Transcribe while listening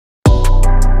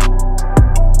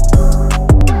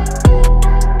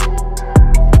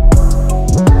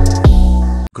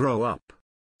up.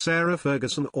 Sarah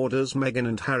Ferguson orders Meghan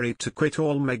and Harry to quit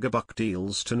all Megabuck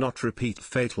deals to not repeat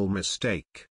fatal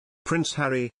mistake. Prince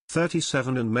Harry,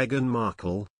 37 and Meghan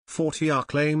Markle, 40 are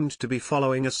claimed to be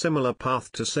following a similar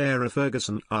path to Sarah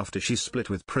Ferguson after she split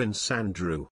with Prince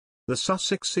Andrew. The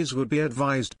Sussexes would be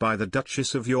advised by the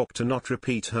Duchess of York to not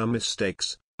repeat her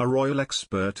mistakes, a royal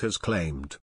expert has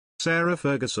claimed. Sarah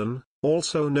Ferguson,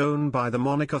 also known by the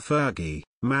moniker Fergie,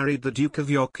 married the Duke of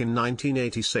York in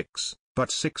 1986,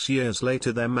 but 6 years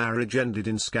later their marriage ended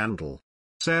in scandal.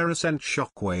 Sarah sent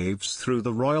shockwaves through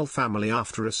the royal family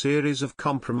after a series of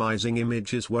compromising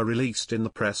images were released in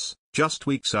the press, just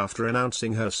weeks after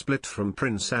announcing her split from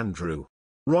Prince Andrew.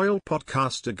 Royal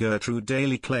podcaster Gertrude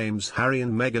Daly claims Harry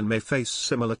and Meghan may face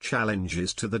similar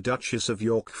challenges to the Duchess of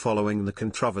York following the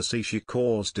controversy she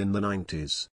caused in the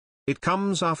 90s. It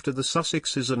comes after the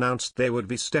Sussexes announced they would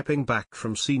be stepping back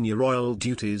from senior royal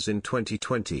duties in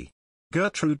 2020.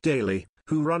 Gertrude Daly,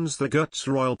 who runs the Gert's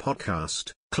Royal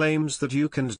podcast, claims the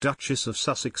Duke and Duchess of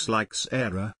Sussex, like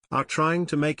Sarah, are trying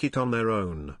to make it on their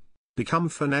own, become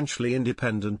financially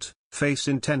independent, face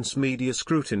intense media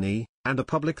scrutiny, and a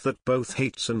public that both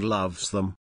hates and loves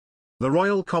them. The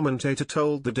royal commentator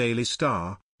told the Daily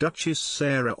Star, Duchess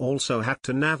Sarah also had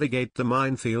to navigate the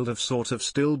minefield of sort of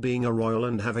still being a royal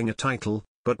and having a title,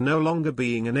 but no longer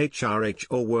being an HRH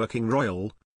or working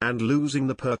royal, and losing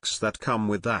the perks that come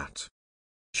with that.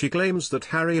 She claims that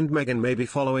Harry and Meghan may be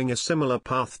following a similar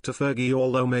path to Fergie,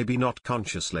 although maybe not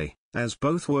consciously, as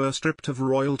both were stripped of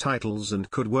royal titles and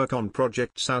could work on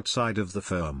projects outside of the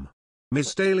firm.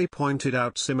 Ms. Daly pointed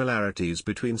out similarities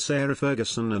between Sarah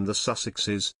Ferguson and the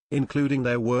Sussexes, including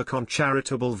their work on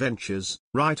charitable ventures,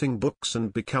 writing books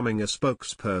and becoming a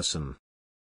spokesperson.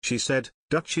 She said,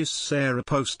 Duchess Sarah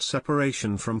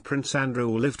post-separation from Prince Andrew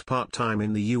lived part-time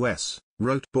in the US,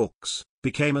 wrote books,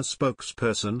 became a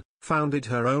spokesperson, founded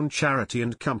her own charity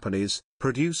and companies,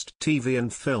 produced TV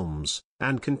and films,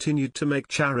 and continued to make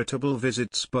charitable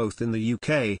visits both in the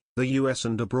UK, the US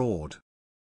and abroad.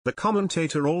 The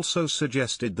commentator also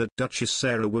suggested that Duchess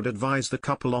Sarah would advise the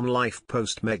couple on life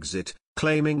post-Megxit,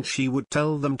 claiming she would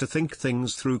tell them to think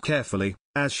things through carefully,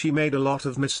 as she made a lot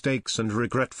of mistakes and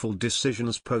regretful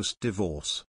decisions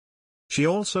post-divorce. She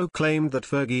also claimed that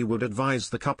Fergie would advise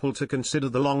the couple to consider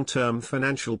the long-term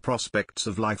financial prospects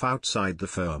of life outside the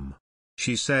firm.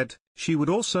 She said, she would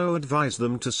also advise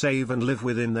them to save and live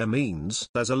within their means,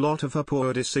 as a lot of her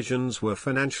poor decisions were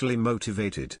financially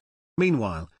motivated.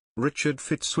 Meanwhile, Richard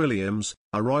Fitzwilliams,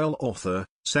 a royal author,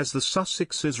 says the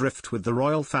Sussexes' rift with the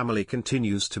royal family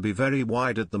continues to be very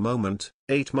wide at the moment,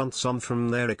 8 months on from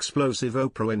their explosive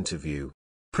Oprah interview.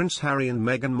 Prince Harry and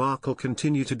Meghan Markle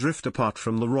continue to drift apart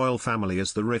from the royal family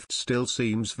as the rift still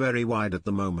seems very wide at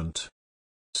the moment.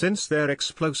 Since their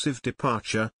explosive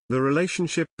departure, the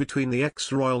relationship between the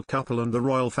ex-royal couple and the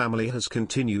royal family has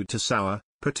continued to sour,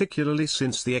 particularly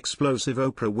since the explosive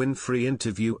Oprah Winfrey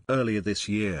interview earlier this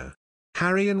year.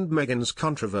 Harry and Meghan's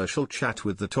controversial chat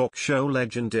with the talk show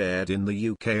legend aired in the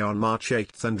UK on March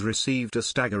 8 and received a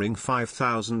staggering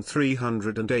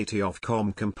 5,380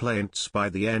 Ofcom complaints by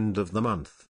the end of the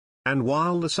month. And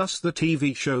while the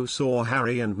TV show saw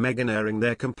Harry and Meghan airing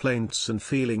their complaints and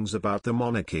feelings about the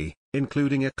monarchy,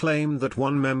 including a claim that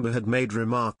one member had made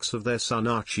remarks of their son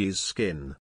Archie's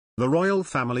skin, the royal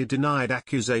family denied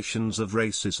accusations of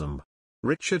racism.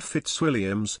 Richard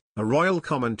Fitzwilliams, a royal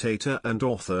commentator and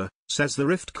author, says the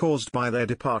rift caused by their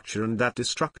departure and that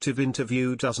destructive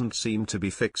interview doesn't seem to be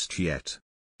fixed yet.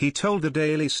 He told the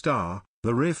Daily Star,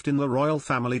 the rift in the royal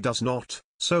family does not,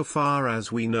 so far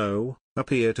as we know,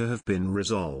 appear to have been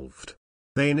resolved.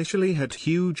 They initially had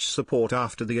huge support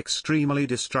after the extremely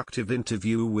destructive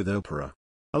interview with Oprah.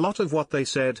 A lot of what they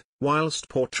said, whilst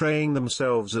portraying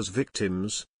themselves as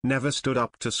victims, never stood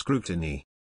up to scrutiny.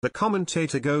 The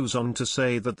commentator goes on to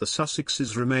say that the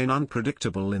Sussexes remain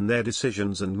unpredictable in their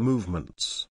decisions and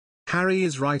movements. Harry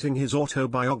is writing his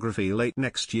autobiography late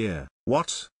next year.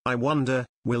 What, I wonder,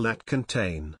 will that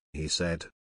contain? He said.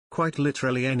 Quite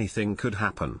literally anything could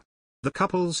happen. The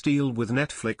couple's deal with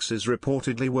Netflix is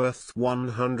reportedly worth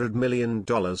 $100 million,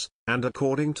 and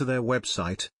according to their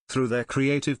website, through their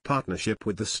creative partnership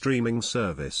with the streaming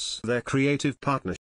service. Their creative partnership